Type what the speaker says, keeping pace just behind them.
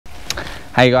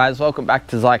Hey guys, welcome back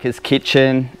to Zyka's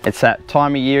Kitchen. It's that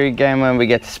time of year again when we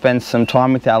get to spend some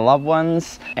time with our loved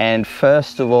ones. And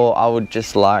first of all, I would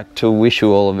just like to wish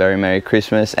you all a very Merry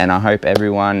Christmas, and I hope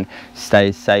everyone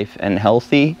stays safe and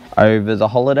healthy over the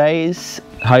holidays.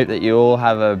 Hope that you all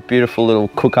have a beautiful little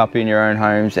cook up in your own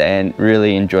homes and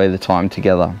really enjoy the time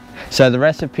together. So the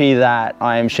recipe that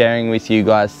I am sharing with you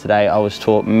guys today, I was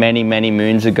taught many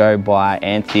moons ago by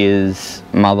Anthea's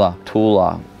mother,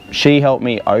 Tula. She helped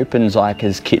me open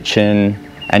Zyka's Kitchen,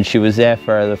 and she was there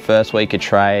for the first week of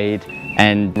trade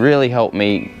and really helped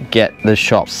me get the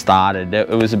shop started. It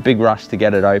was a big rush to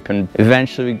get it open.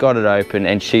 Eventually we got it open,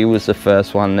 and she was the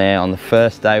first one there on the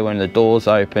first day when the doors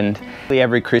opened.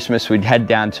 Every Christmas we'd head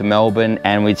down to Melbourne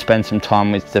and we'd spend some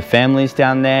time with the families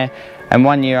down there. And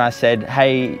one year I said,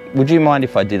 hey, would you mind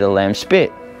if I did a lamb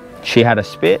spit? She had a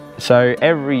spit, so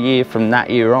every year from that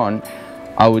year on,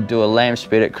 I would do a lamb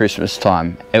spit at Christmas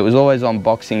time. It was always on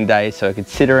Boxing Day, so I could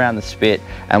sit around the spit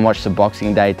and watch the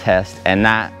Boxing Day test, and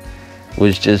that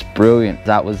was just brilliant.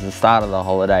 That was the start of the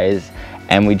holidays,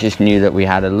 and we just knew that we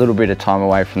had a little bit of time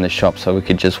away from the shop so we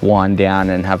could just wind down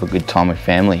and have a good time with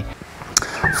family.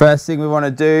 First thing we want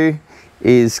to do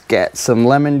is get some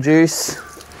lemon juice.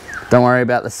 Don't worry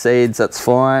about the seeds, that's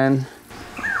fine.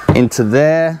 Into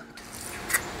there,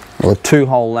 or 2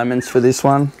 whole lemons for this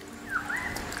one.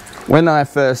 When I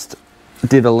first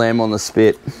did a lamb on the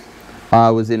spit,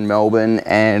 I was in Melbourne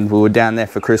and we were down there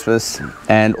for Christmas,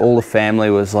 and all the family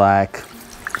was like,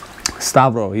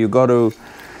 Stavro, you got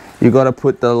to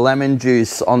put the lemon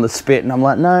juice on the spit. And I'm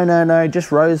like, no,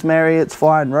 just rosemary, it's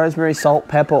fine. Rosemary, salt,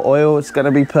 pepper, oil, it's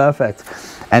gonna be perfect.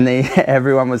 And then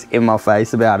everyone was in my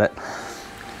face about it.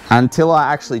 Until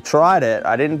I actually tried it,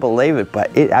 I didn't believe it,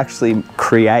 but it actually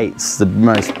creates the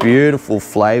most beautiful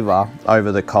flavor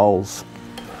over the coals.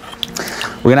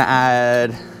 We're gonna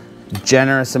add a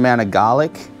generous amount of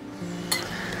garlic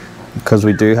because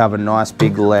we do have a nice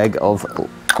big leg of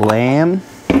lamb.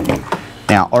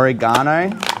 Now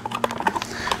oregano,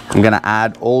 I'm gonna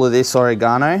add all of this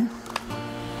oregano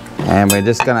and we're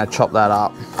just gonna chop that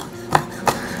up.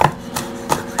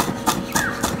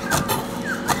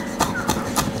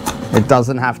 It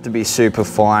doesn't have to be super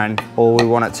fine. All we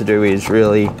want it to do is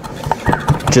really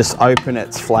just open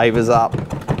its flavors up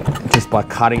just by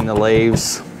cutting the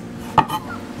leaves,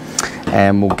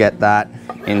 and we'll get that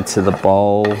into the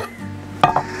bowl.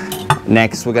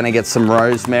 Next we're going to get some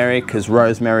rosemary, because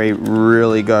rosemary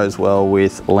really goes well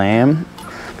with lamb.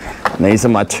 And these are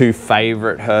my 2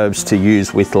 favorite herbs to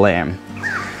use with lamb.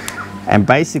 And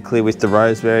basically with the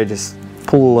rosemary, just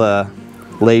pull the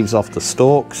leaves off the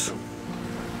stalks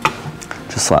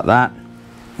just like that,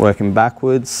 working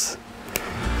backwards,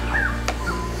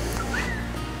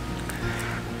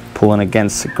 pulling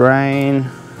against the grain,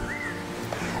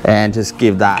 and just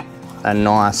give that a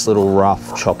nice little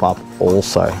rough chop up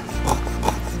also.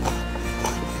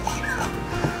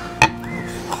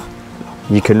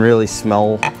 You can really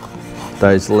smell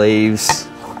those leaves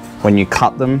when you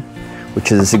cut them,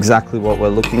 which is exactly what we're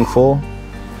looking for.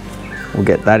 We'll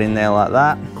get that in there like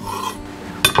that.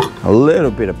 A little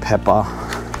bit of pepper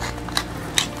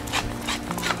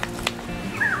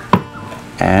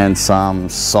and some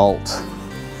salt.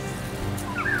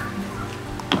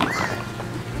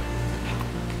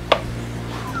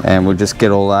 And we'll just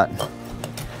get all that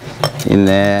in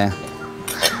there,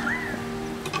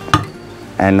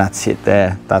 and that's it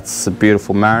there. That's a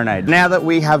beautiful marinade. Now that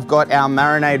we have got our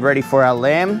marinade ready for our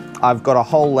lamb, I've got a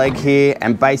whole leg here,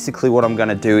 and basically what I'm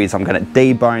gonna do is I'm gonna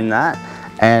debone that,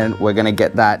 and we're gonna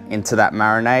get that into that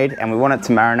marinade, and we want it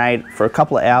to marinate for a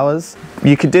couple of hours.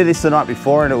 You could do this the night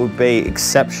before and it would be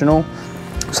exceptional.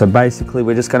 So basically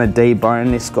we're just gonna debone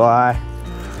this guy,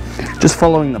 just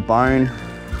following the bone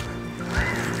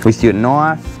with your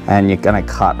knife, and you're gonna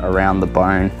cut around the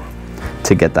bone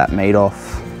to get that meat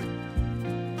off.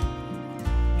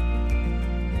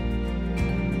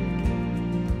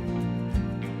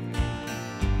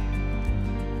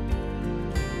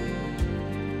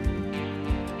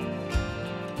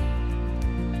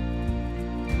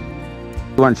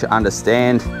 Once you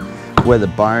understand where the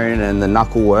bone and the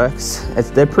knuckle works,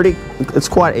 it's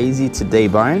quite easy to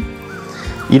debone.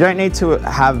 You don't need to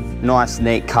have nice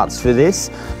neat cuts for this.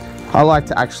 I like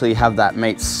to actually have that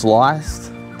meat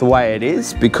sliced the way it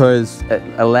is, because it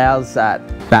allows that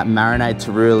marinade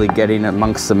to really get in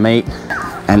amongst the meat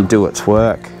and do its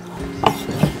work.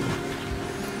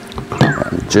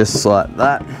 And just like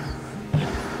that,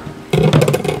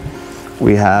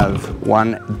 we have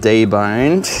one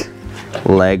deboned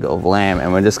leg of lamb,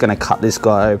 and we're just going to cut this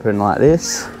guy open like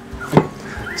this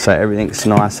so everything's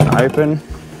nice and open.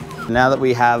 Now that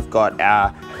we have got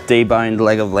our deboned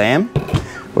leg of lamb,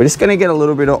 we're We're just gonna get a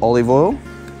little bit of olive oil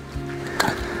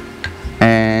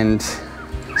and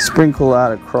sprinkle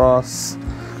that across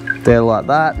there like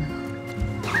that.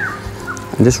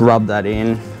 And just rub that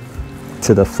in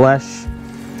to the flesh,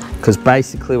 because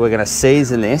basically we're gonna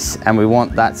season this and we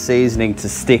want that seasoning to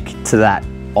stick to that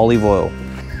olive oil.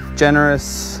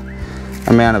 Generous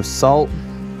amount of salt.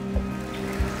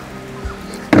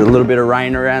 There's a little bit of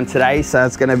rain around today, so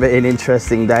it's gonna be an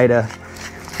interesting day to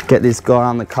get this guy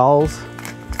on the coals.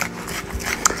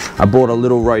 I bought a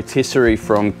little rotisserie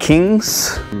from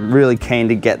King's. I'm really keen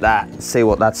to get that and see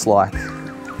what that's like.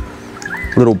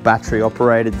 Little battery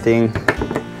operated thing.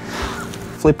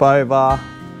 Flip over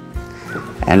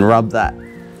and rub that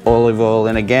olive oil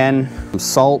in again.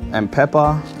 Salt and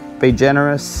pepper, be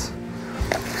generous,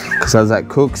 because as that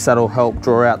cooks, that'll help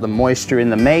draw out the moisture in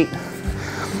the meat.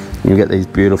 You get these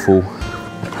beautiful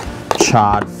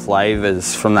charred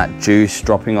flavors from that juice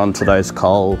dropping onto those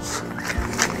coals.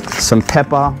 Some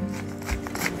pepper.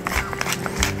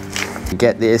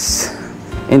 Get this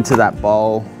into that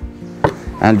bowl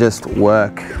and just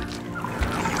work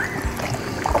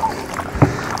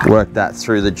that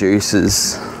through the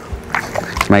juices.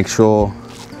 Make sure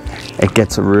it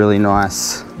gets a really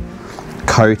nice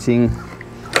coating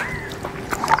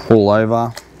all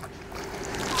over.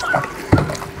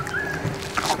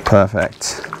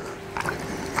 Perfect.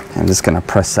 I'm just gonna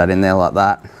press that in there like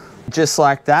that. Just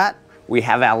like that, we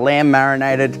have our lamb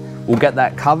marinated. We'll get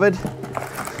that covered.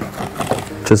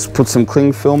 Just put some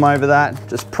cling film over that.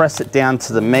 Just press it down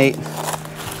to the meat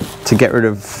to get rid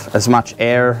of as much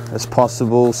air as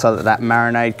possible so that that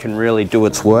marinade can really do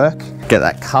its work. Get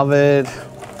that covered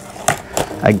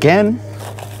again,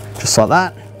 just like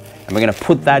that. And we're gonna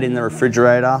put that in the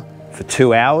refrigerator for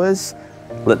 2 hours,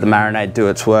 let the marinade do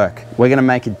its work. We're gonna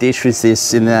make a dish with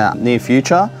this in the near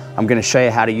future. I'm gonna show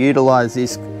you how to utilize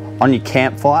this on your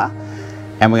campfire,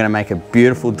 and we're gonna make a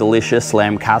beautiful, delicious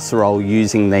lamb casserole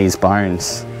using these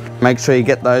bones. Make sure you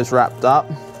get those wrapped up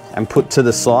and put to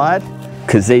the side,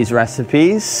 because these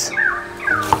recipes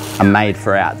are made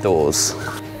for outdoors.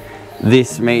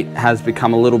 This meat has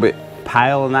become a little bit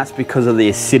pale, and that's because of the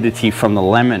acidity from the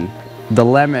lemon. The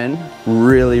lemon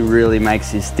really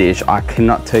makes this dish. I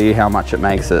cannot tell you how much it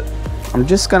makes it. I'm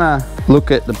just gonna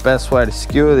look at the best way to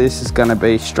skewer this is gonna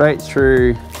be straight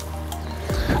through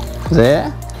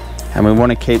there. And we want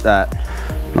to keep that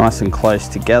nice and close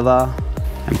together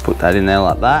and put that in there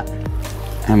like that.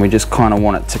 And we just kind of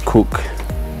want it to cook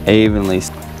evenly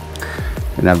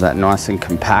and have that nice and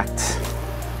compact,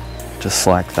 just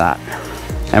like that.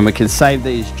 And we can save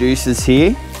these juices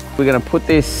here. We're going to put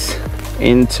this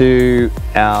into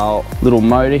our little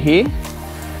motor here.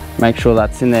 Make sure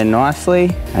that's in there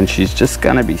nicely. And she's just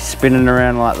going to be spinning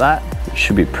around like that. It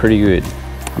should be pretty good.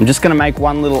 I'm just going to make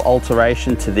one little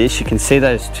alteration to this. You can see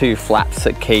those two flaps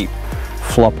that keep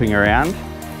flopping around.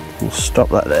 We'll stop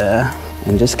that there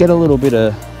and just get a little bit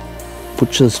of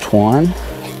butcher's twine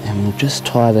and we'll just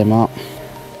tie them up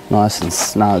nice and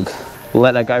snug. We'll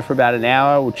let that go for about an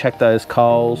hour. We'll check those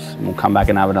coals and we'll come back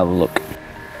and have another look.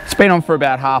 It's been on for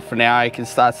about half an hour. You can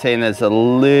start seeing there's a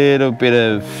little bit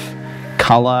of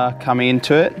color coming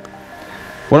into it.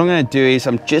 What I'm going to do is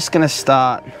I'm just going to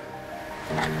start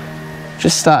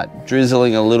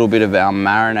drizzling a little bit of our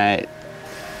marinade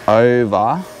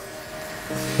over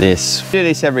this. Do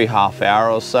this every half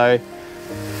hour or so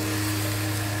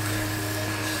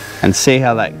and see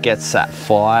how that gets that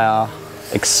fire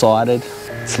excited.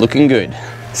 It's looking good.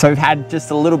 So we've had just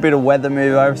a little bit of weather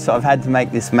move over, so I've had to make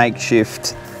this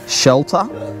makeshift shelter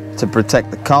to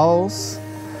protect the coals.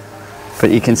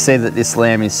 But you can see that this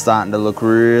lamb is starting to look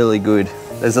really good.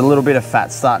 There's a little bit of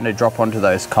fat starting to drop onto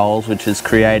those coals, which is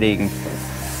creating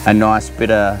a nice bit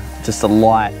of just a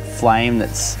light flame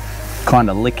that's kind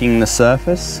of licking the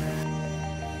surface.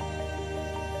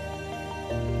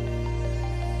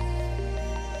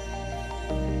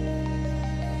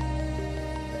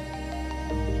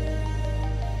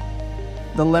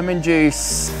 The lemon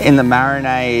juice in the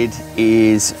marinade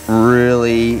is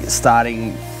really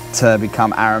starting to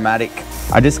become aromatic.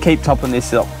 I just keep topping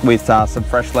this up with some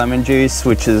fresh lemon juice,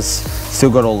 which has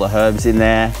still got all the herbs in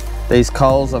there. These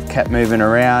coals I've kept moving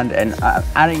around and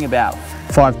adding about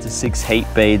 5 to 6 heat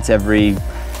beads every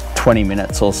 20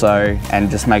 minutes or so, and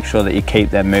just make sure that you keep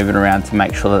them moving around to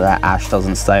make sure that that ash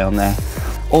doesn't stay on there.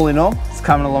 All in all, it's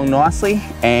coming along nicely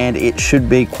and it should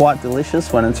be quite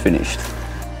delicious when it's finished.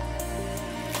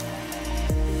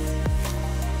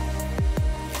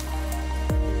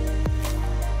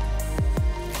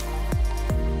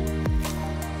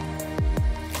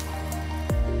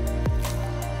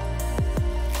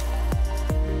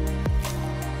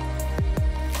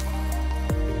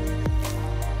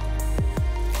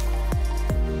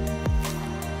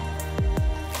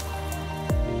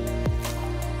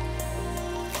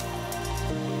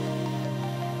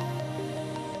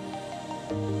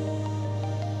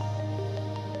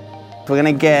 we're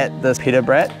gonna get the pita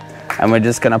bread and we're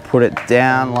just gonna put it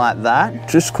down like that.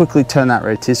 Just quickly turn that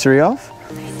rotisserie off.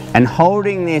 And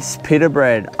holding this pita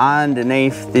bread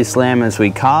underneath this lamb as we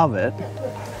carve it,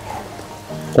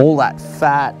 all that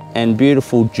fat and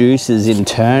beautiful juices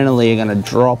internally are gonna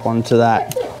drop onto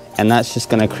that. And that's just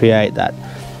gonna create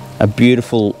a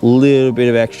beautiful little bit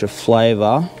of extra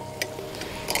flavor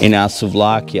in our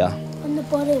souvlaki. On the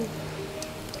bottom.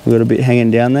 We got a bit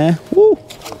hanging down there. Woo!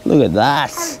 Look at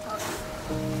that.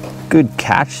 Good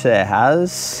catch there,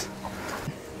 Haz.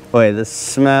 Boy, the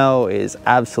smell is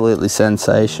absolutely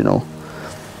sensational.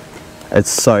 It's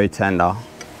so tender.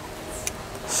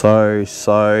 So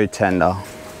tender.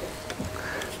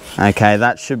 Okay,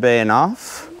 that should be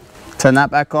enough. Turn that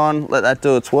back on, let that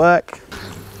do its work.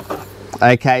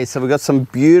 Okay, so we've got some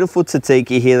beautiful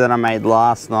tzatziki here that I made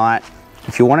last night.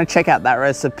 If you want to check out that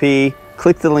recipe,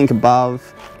 click the link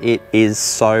above. It is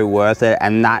so worth it,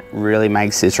 and that really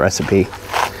makes this recipe.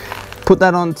 Put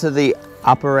that onto the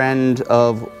upper end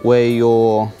of where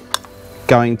you're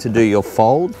going to do your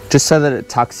fold, just so that it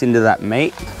tucks into that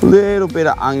meat. Little bit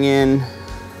of onion,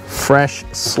 fresh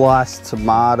sliced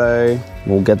tomato.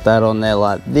 We'll get that on there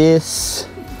like this.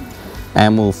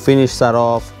 And we'll finish that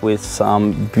off with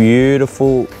some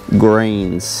beautiful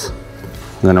greens.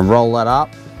 I'm gonna roll that up.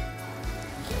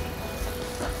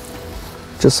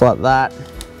 Just like that.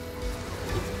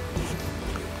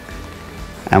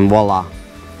 And voila.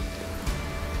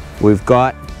 We've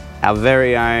got our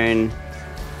very own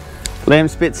lamb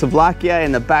spit souvlaki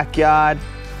in the backyard.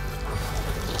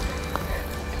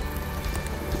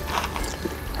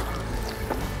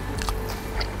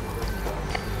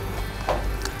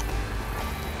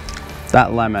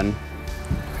 That lemon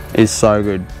is so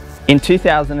good. In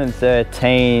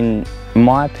 2013,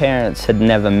 my parents had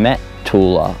never met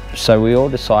Tula, so we all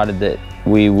decided that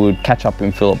we would catch up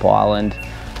in Phillip Island.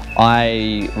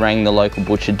 I rang the local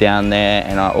butcher down there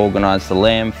and I organised the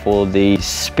lamb for the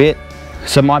spit.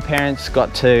 So my parents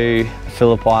got to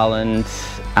Phillip Island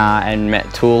and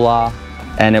met Tula,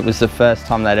 and it was the first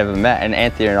time they'd ever met, and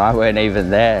Anthony and I weren't even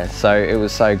there, so it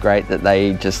was so great that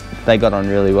they got on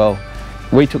really well.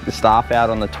 We took the staff out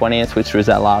on the 20th, which was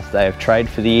our last day of trade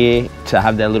for the year, to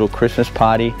have their little Christmas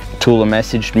party. Tula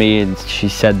messaged me and she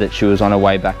said that she was on her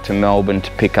way back to Melbourne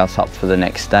to pick us up for the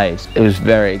next day. It was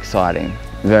very exciting,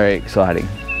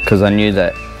 because I knew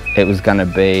that it was going to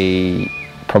be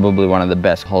probably one of the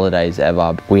best holidays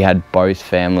ever. We had both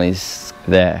families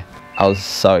there. I was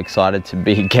so excited to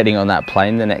be getting on that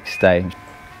plane the next day.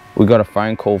 We got a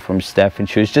phone call from Steph and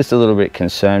she was just a little bit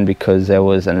concerned because there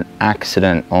was an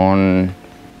accident on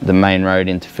the main road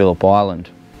into Phillip Island.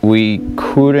 We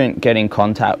couldn't get in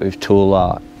contact with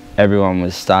Tula. Everyone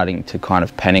was starting to kind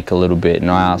of panic a little bit, and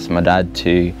I asked my dad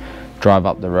to drive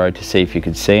up the road to see if he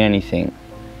could see anything.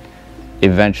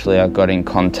 Eventually I got in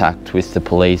contact with the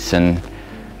police and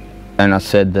I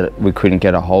said that we couldn't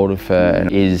get a hold of her,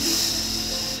 and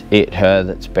is it her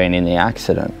that's been in the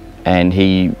accident? And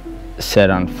he said,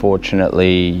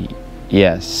 unfortunately,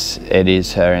 yes, it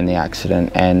is her in the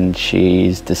accident and she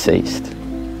is deceased.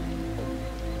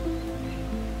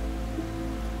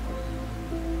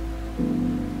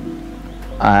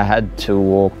 I had to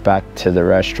walk back to the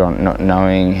restaurant not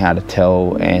knowing how to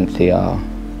tell Anthea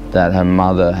that her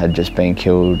mother had just been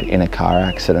killed in a car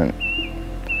accident.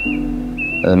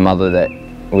 The mother that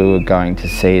we were going to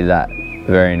see that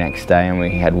very next day, and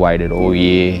we had waited all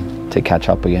year to catch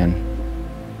up again.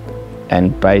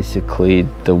 And basically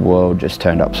the world just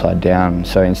turned upside down.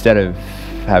 So instead of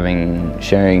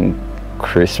sharing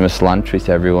Christmas lunch with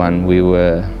everyone, we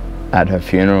were at her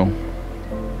funeral.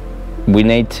 We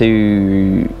need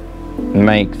to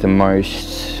make the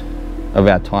most of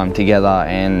our time together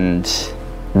and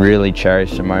really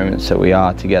cherish the moments that we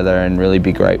are together and really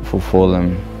be grateful for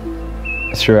them.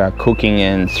 Through our cooking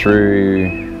and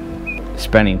through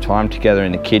spending time together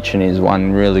in the kitchen is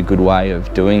one really good way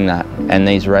of doing that. And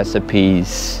these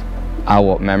recipes are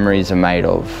what memories are made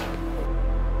of.